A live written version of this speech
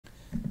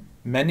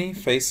Many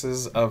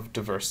faces of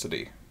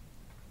diversity.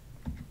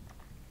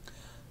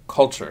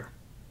 Culture.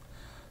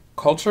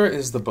 Culture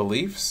is the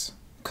beliefs,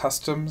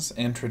 customs,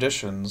 and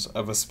traditions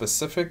of a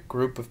specific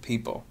group of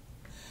people.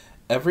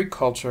 Every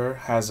culture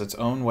has its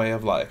own way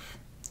of life.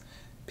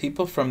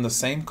 People from the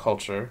same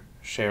culture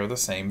share the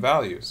same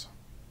values.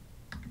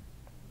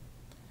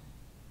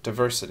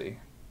 Diversity.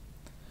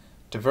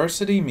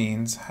 Diversity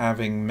means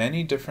having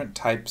many different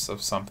types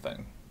of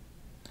something.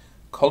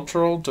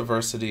 Cultural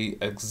diversity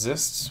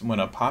exists when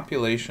a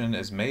population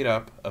is made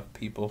up of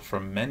people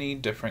from many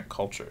different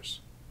cultures.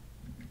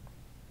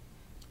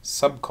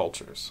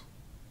 Subcultures.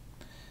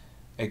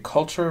 A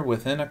culture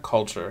within a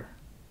culture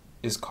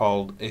is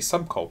called a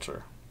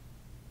subculture.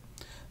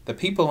 The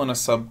people in a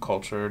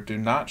subculture do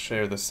not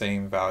share the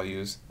same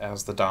values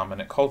as the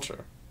dominant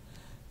culture.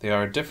 They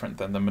are different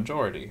than the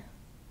majority.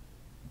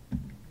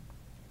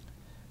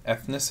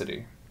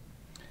 Ethnicity.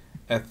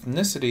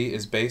 Ethnicity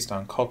is based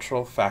on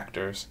cultural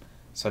factors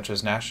such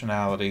as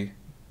nationality,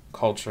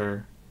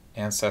 culture,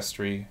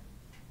 ancestry,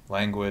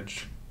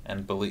 language,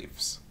 and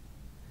beliefs.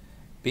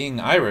 Being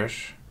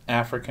Irish,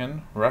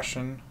 African,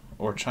 Russian,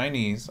 or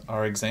Chinese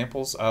are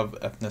examples of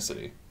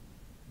ethnicity.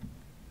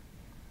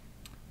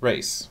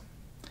 Race.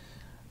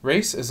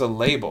 Race is a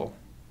label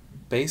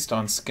based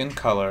on skin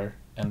color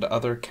and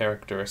other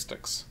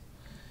characteristics.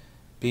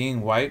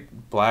 Being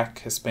white, black,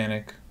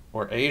 Hispanic,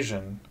 or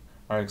Asian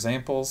are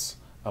examples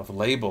of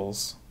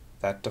labels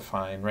that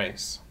define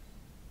race.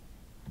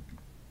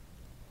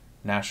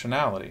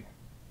 Nationality.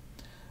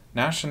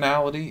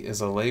 Nationality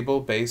is a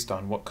label based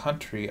on what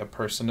country a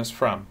person is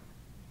from.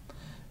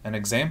 An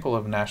example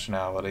of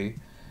nationality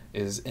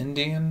is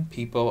Indian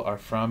people are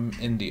from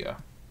India.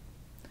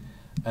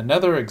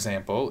 Another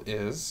example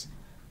is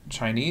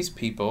Chinese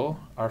people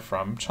are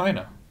from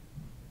China.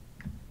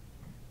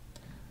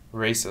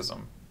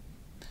 Racism.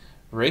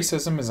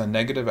 Racism is a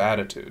negative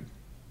attitude.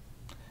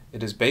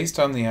 It is based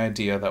on the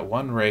idea that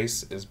one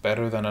race is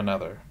better than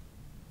another.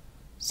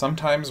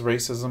 Sometimes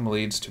racism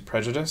leads to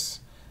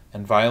prejudice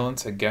and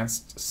violence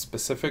against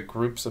specific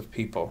groups of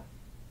people.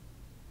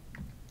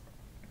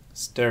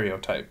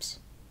 Stereotypes.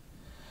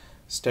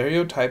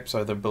 Stereotypes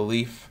are the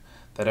belief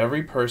that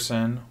every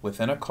person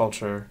within a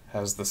culture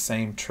has the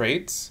same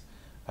traits,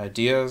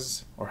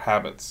 ideas, or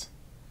habits.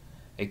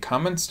 A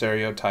common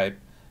stereotype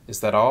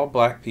is that all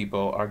black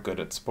people are good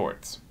at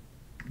sports.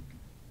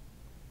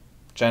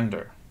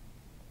 Gender.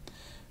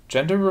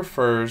 Gender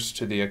refers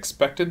to the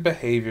expected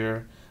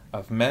behavior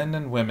of men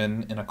and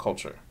women in a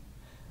culture.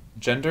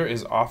 Gender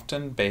is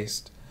often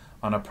based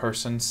on a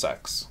person's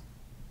sex.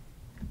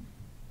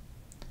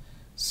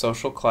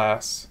 Social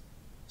class,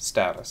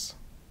 status.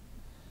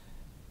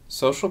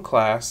 Social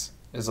class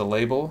is a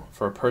label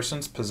for a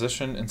person's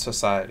position in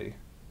society.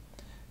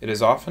 It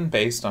is often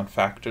based on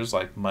factors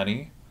like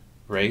money,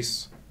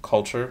 race,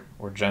 culture,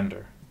 or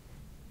gender.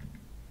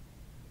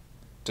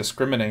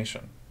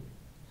 Discrimination.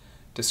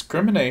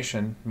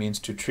 Discrimination means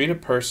to treat a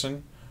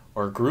person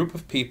or a group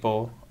of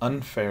people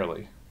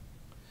unfairly.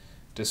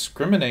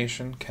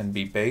 Discrimination can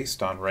be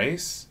based on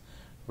race,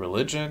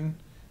 religion,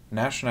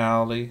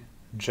 nationality,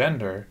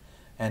 gender,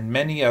 and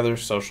many other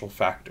social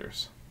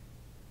factors.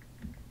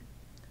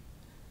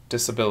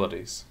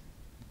 Disabilities.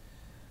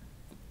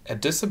 A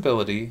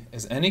disability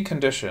is any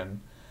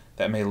condition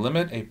that may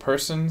limit a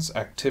person's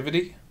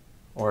activity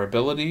or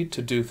ability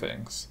to do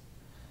things.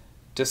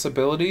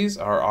 Disabilities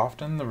are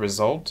often the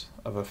result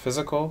of a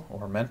physical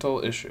or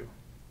mental issue.